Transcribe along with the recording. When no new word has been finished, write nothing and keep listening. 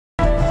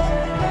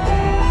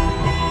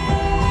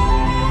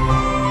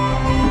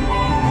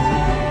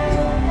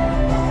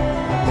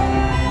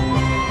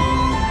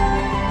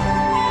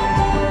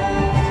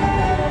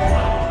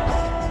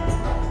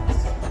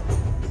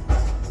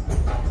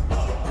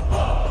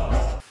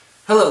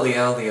Hello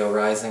Leo, Leo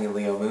Rising and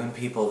Leo Moon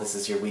people. This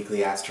is your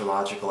weekly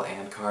astrological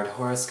and card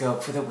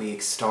horoscope for the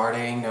week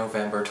starting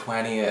November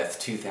 20th,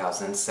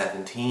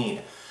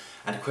 2017.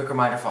 And a quick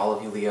reminder for all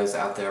of you Leos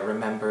out there,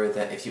 remember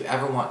that if you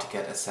ever want to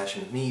get a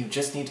session with me, you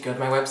just need to go to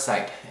my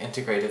website,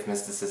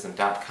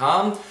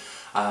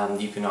 integrativemysticism.com.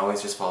 You can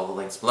always just follow the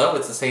links below.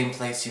 It's the same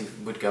place you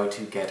would go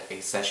to get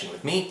a session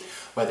with me,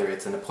 whether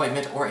it's an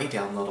appointment or a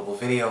downloadable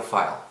video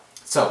file.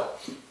 So,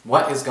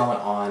 what is going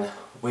on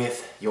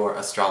with your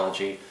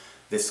astrology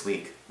this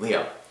week,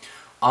 Leo?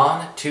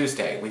 On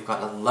Tuesday, we've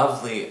got a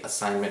lovely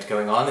assignment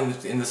going on.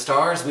 In the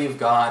stars, we've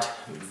got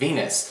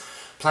Venus,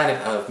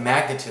 planet of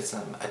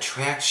magnetism,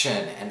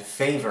 attraction, and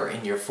favor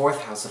in your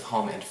 4th house of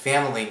home and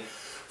family,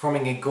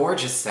 forming a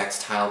gorgeous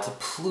sextile to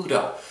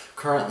Pluto,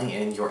 currently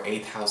in your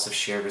 8th house of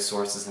shared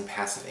resources and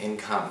passive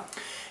income.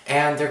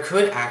 And there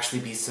could actually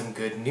be some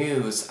good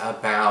news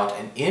about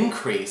an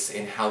increase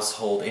in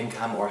household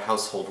income or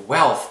household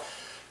wealth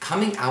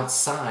coming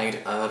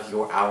outside of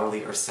your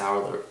hourly or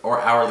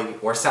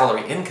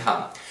salary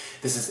income.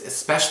 This is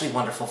especially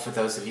wonderful for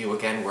those of you,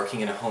 again, working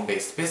in a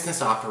home-based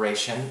business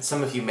operation.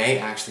 Some of you may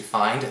actually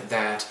find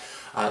that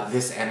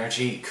this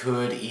energy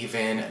could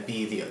even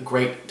be the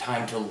great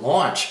time to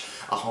launch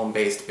a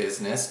home-based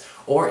business,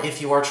 or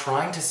if you are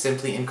trying to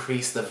simply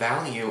increase the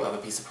value of a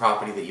piece of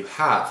property that you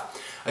have.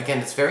 Again,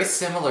 it's very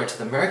similar to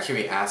the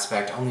Mercury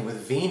aspect, only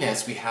with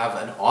Venus we have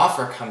an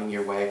offer coming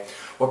your way,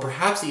 or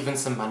perhaps even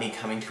some money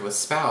coming to a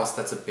spouse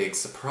that's a big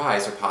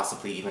surprise, or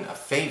possibly even a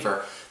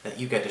favor that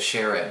you get to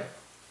share in.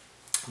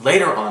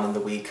 Later on in the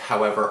week,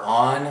 however,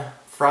 on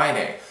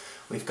Friday,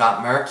 we've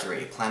got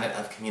Mercury, planet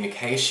of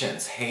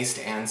communications, haste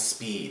and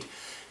speed,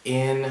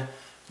 in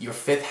your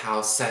 5th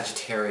house,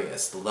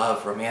 Sagittarius,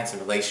 love, romance,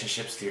 and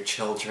relationships with your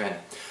children,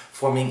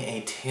 forming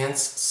a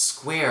tense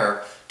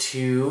square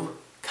to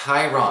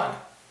Chiron,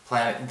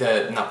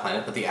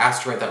 the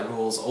asteroid that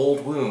rules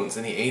old wounds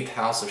in the 8th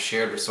house of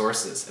shared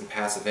resources and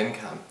passive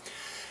income.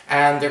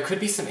 And there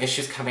could be some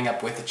issues coming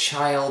up with a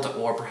child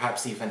or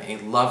perhaps even a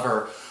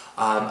lover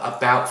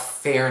about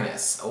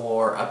fairness,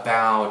 or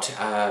about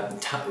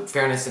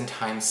fairness in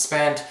time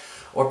spent,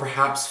 or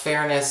perhaps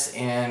fairness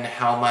in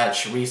how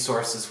much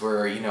resources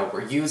we're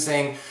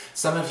using.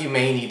 Some of you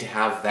may need to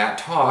have that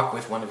talk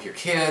with one of your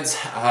kids,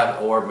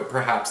 or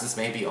perhaps this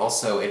may be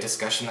also a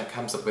discussion that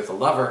comes up with a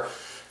lover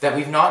that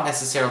we've not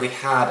necessarily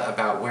had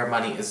about where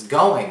money is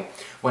going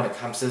when it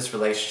comes to this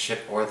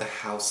relationship or the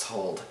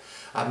household.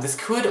 This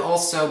could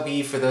also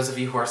be, for those of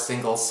you who are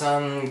single,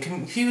 some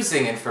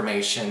confusing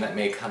information that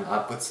may come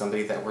up with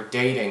somebody that we're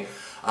dating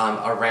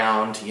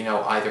around,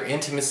 either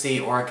intimacy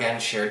or, again,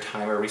 shared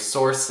time or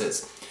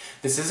resources.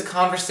 This is a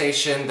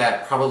conversation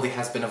that probably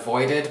has been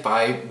avoided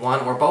by one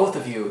or both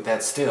of you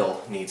that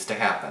still needs to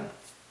happen.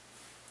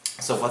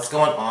 So what's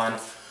going on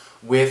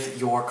with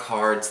your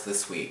cards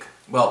this week?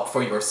 Well,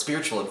 for your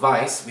spiritual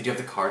advice, we do have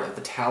the card of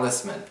the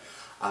Talisman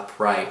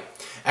upright.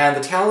 And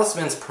the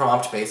Talisman's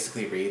prompt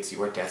basically reads,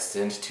 you are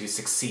destined to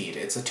succeed.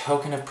 It's a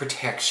token of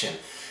protection.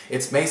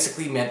 It's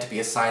basically meant to be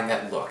a sign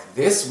that, look,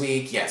 this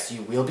week, yes,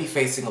 you will be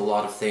facing a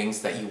lot of things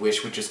that you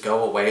wish would just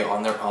go away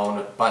on their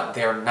own, but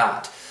they're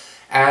not.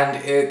 And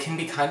it can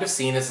be kind of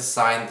seen as a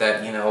sign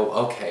that,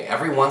 okay,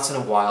 every once in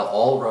a while,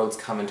 all roads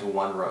come into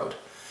one road.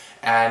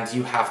 And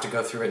you have to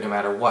go through it no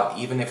matter what,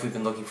 even if we've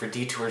been looking for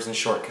detours and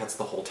shortcuts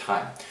the whole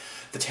time.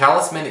 The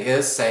Talisman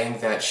is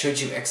saying that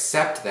should you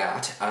accept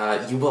that,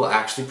 you will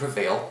actually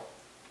prevail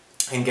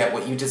and get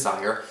what you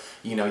desire.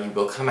 You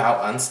will come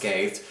out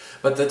unscathed.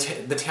 But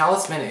the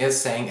Talisman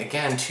is saying,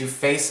 again, to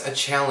face a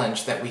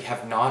challenge that we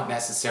have not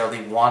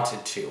necessarily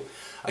wanted to.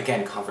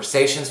 Again,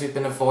 conversations we've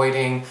been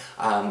avoiding,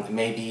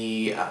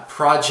 maybe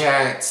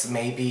projects,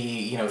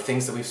 maybe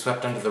things that we've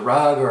swept under the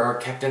rug or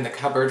kept in the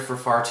cupboard for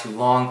far too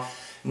long,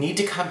 need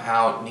to come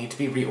out, need to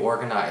be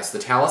reorganized. The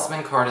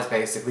Talisman card is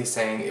basically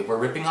saying we're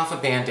ripping off a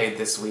band-aid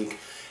this week,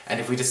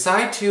 and if we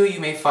decide to, you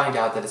may find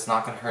out that it's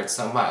not going to hurt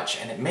so much,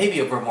 and it may be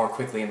over more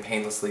quickly and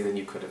painlessly than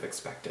you could have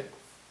expected.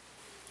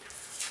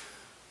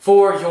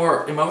 For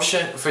your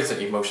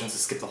emotions,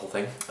 skip the whole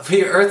thing. For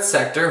your Earth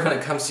sector, when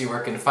it comes to your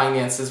work and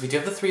finances, we do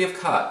have the 3 of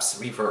Cups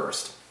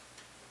reversed.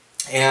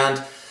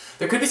 And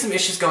there could be some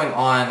issues going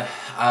on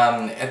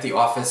at the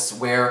office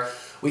where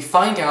we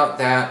find out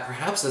that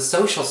perhaps a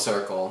social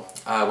circle,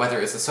 whether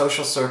it's a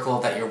social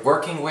circle that you're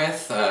working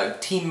with,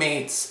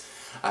 teammates,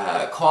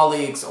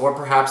 colleagues, or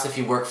perhaps if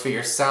you work for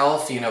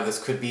yourself,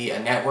 this could be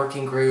a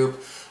networking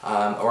group,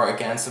 or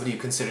again, somebody you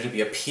consider to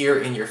be a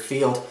peer in your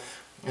field.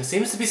 There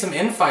seems to be some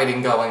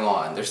infighting going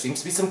on. There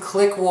seems to be some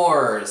clique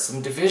wars,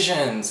 some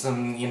divisions,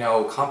 some,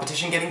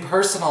 competition getting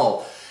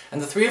personal.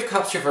 And the 3 of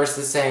Cups reversed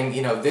is saying,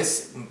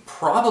 this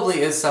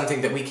probably is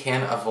something that we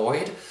can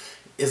avoid,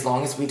 as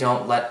long as we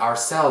don't let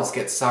ourselves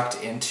get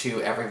sucked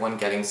into everyone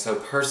getting so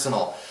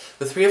personal.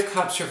 The 3 of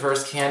Cups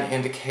reverse can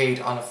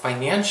indicate on a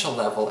financial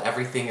level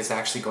everything is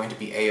actually going to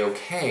be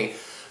a-okay,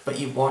 but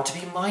you want to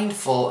be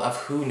mindful of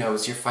who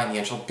knows your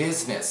financial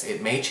business.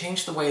 It may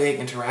change the way they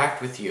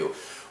interact with you,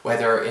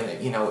 whether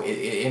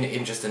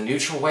in just a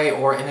neutral way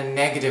or in a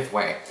negative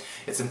way.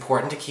 It's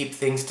important to keep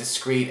things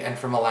discreet and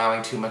from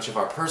allowing too much of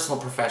our personal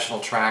professional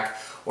track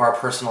or our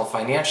personal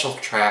financial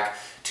track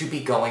to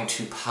be going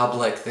to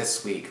public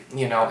this week,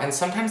 you know, and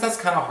sometimes that's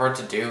kind of hard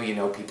to do. You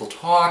know, people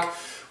talk,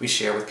 we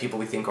share with people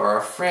we think are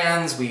our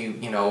friends, we,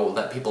 you know,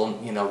 let people,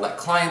 you know, let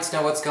clients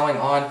know what's going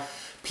on.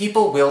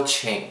 People will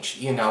change,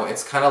 you know,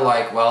 it's kind of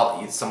like,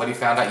 well, somebody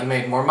found out you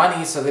made more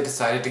money, so they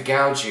decided to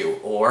gouge you,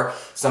 or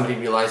somebody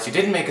realized you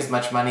didn't make as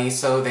much money,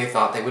 so they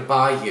thought they would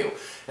buy you.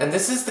 And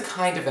this is the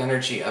kind of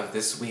energy of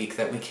this week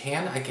that we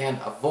can, again,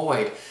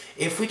 avoid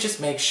if we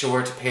just make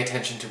sure to pay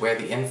attention to where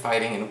the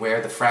infighting and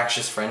where the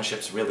fractious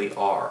friendships really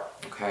are,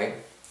 okay?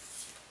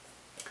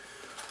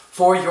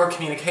 For your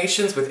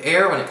communications with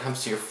air, when it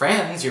comes to your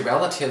friends, your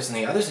relatives, and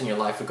the others in your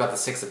life, we've got the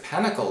Six of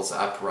Pentacles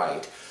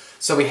upright.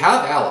 So we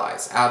have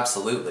allies,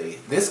 absolutely.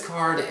 This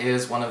card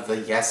is one of the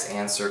yes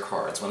answer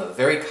cards, one of the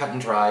very cut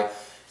and dry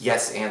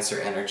yes answer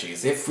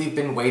energies. If we've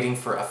been waiting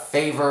for a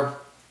favor,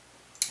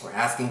 or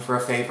asking for a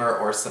favor,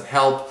 or some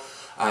help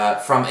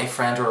from a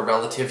friend or a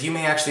relative, you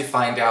may actually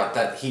find out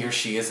that he or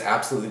she is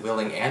absolutely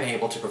willing and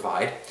able to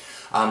provide,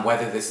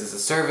 whether this is a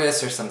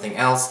service or something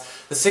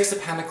else. The Six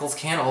of Pentacles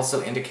can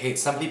also indicate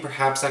somebody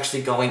perhaps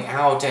actually going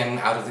out and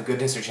out of the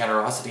goodness or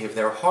generosity of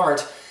their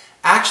heart,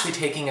 actually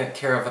taking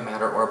care of a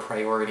matter or a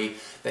priority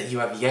that you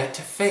have yet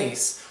to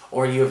face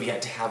or you have yet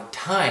to have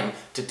time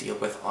to deal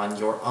with on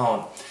your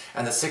own.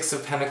 And the Six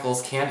of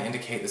Pentacles can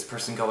indicate this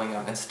person going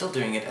out and still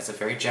doing it as a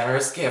very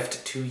generous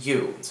gift to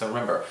you. So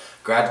remember,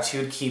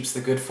 gratitude keeps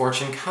the good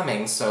fortune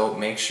coming, so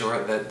make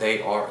sure that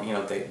they are, you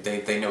know,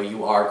 they know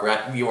you are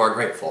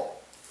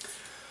grateful.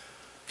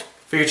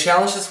 For your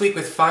challenge this week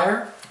with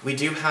fire, we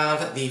do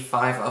have the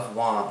Five of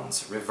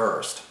Wands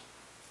reversed.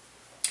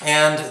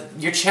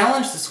 And your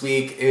challenge this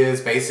week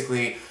is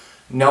basically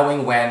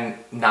knowing when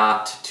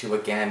not to,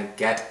 again,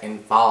 get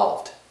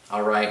involved.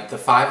 Alright, the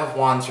Five of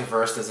Wands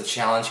reversed as a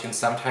challenge can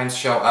sometimes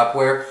show up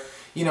where,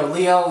 you know,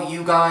 Leo,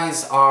 you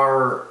guys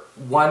are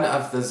one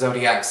of the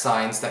zodiac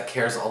signs that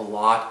cares a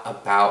lot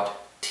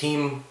about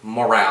team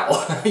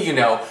morale, you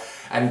know,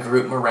 and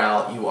group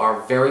morale. You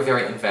are very,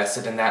 very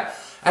invested in that.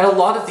 And a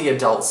lot of the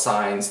adult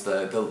signs,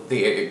 the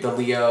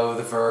Leo,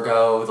 the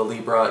Virgo, the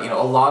Libra, you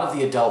know, a lot of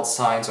the adult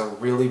signs are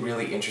really,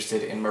 really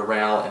interested in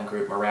morale and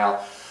group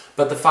morale.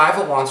 But the Five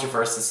of Wands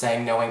reverse is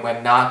saying knowing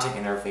when not to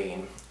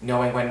intervene,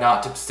 knowing when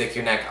not to stick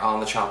your neck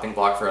on the chopping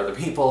block for other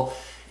people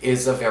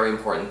is a very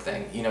important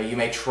thing. You know, you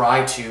may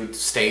try to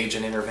stage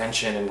an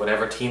intervention in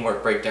whatever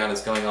teamwork breakdown is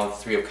going on with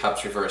the Three of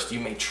Cups reversed. You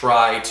may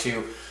try to,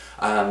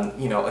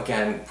 you know,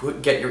 again,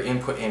 get your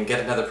input in,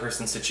 get another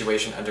person's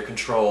situation under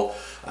control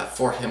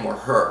for him or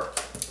her.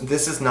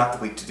 This is not the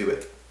week to do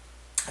it.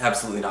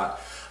 Absolutely not.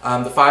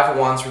 The Five of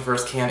Wands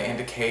reverse can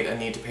indicate a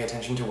need to pay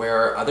attention to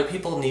where other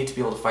people need to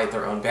be able to fight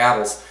their own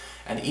battles.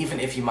 And even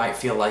if you might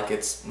feel like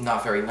it's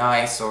not very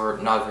nice or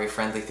not a very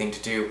friendly thing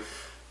to do,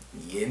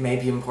 it may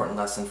be an important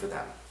lesson for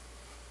them.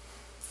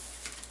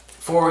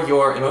 For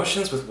your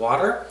emotions with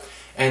water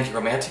and your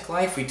romantic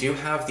life, we do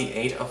have the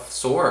Eight of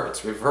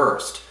Swords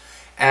reversed.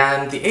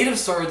 And the Eight of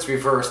Swords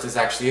reversed is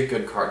actually a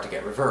good card to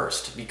get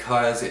reversed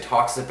because it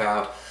talks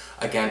about,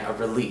 again, a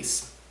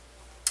release.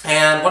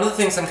 And one of the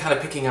things I'm kind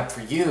of picking up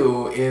for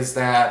you is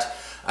that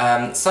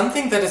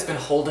something that has been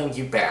holding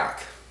you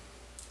back,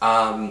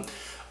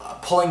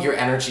 pulling your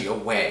energy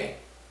away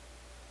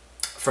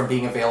from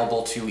being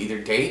available to either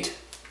date,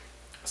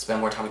 spend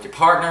more time with your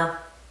partner,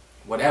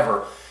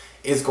 whatever,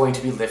 is going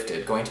to be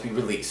lifted, going to be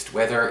released.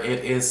 Whether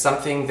it is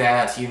something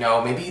that, you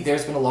know, maybe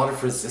there's been a lot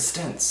of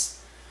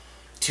resistance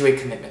to a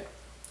commitment.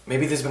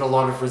 Maybe there's been a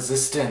lot of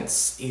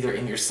resistance either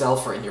in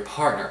yourself or in your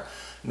partner.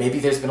 Maybe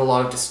there's been a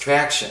lot of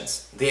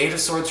distractions. The Eight of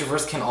Swords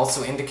reverse can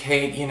also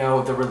indicate, you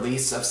know, the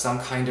release of some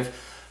kind of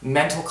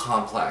mental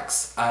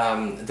complex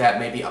that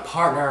maybe a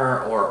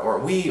partner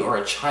or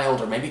a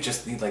child or maybe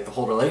just like the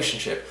whole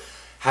relationship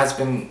has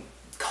been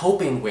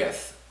coping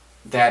with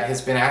that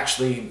has been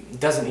actually,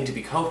 doesn't need to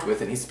be coped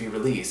with, it needs to be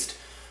released.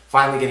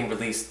 Finally getting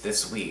released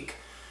this week.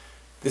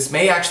 This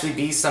may actually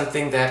be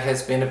something that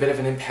has been a bit of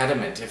an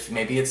impediment. If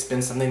maybe it's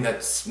been something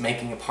that's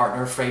making a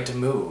partner afraid to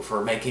move,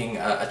 or making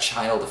a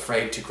child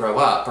afraid to grow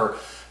up, or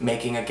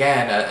making,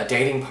 again, a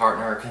dating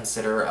partner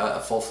consider a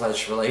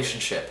full-fledged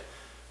relationship.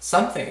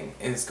 Something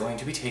is going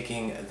to be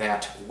taking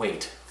that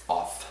weight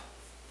off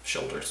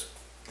shoulders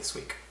this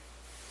week.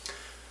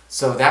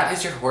 So that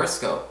is your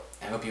horoscope.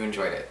 I hope you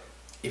enjoyed it.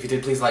 If you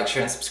did, please like,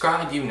 share, and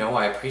subscribe. You know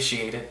I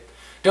appreciate it.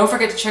 Don't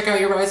forget to check out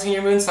your rising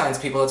and your moon signs,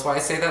 people. That's why I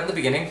say that in the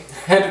beginning.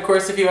 And of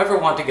course, if you ever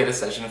want to get a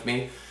session with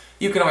me,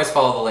 you can always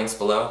follow the links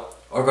below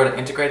or go to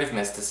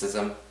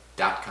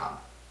integrativemysticism.com.